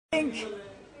think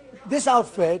this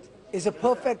outfit is a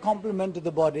perfect complement to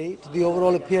the body, to the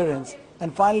overall appearance,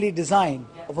 and finally design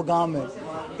of a garment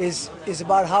is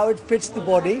about how it fits the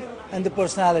body and the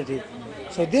personality.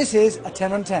 So this is a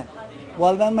 10 on 10.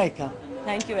 Well done, Maheka.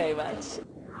 Thank you very much.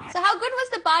 So how good was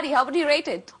the party? How would you rate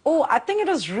it? Oh, I think it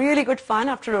was really good fun.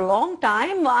 After a long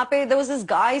time, there was this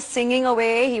guy singing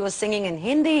away. He was singing in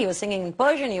Hindi, he was singing in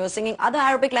Persian, he was singing other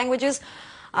Arabic languages.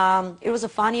 It was a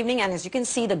fun evening, and as you can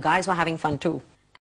see, the guys were having fun too.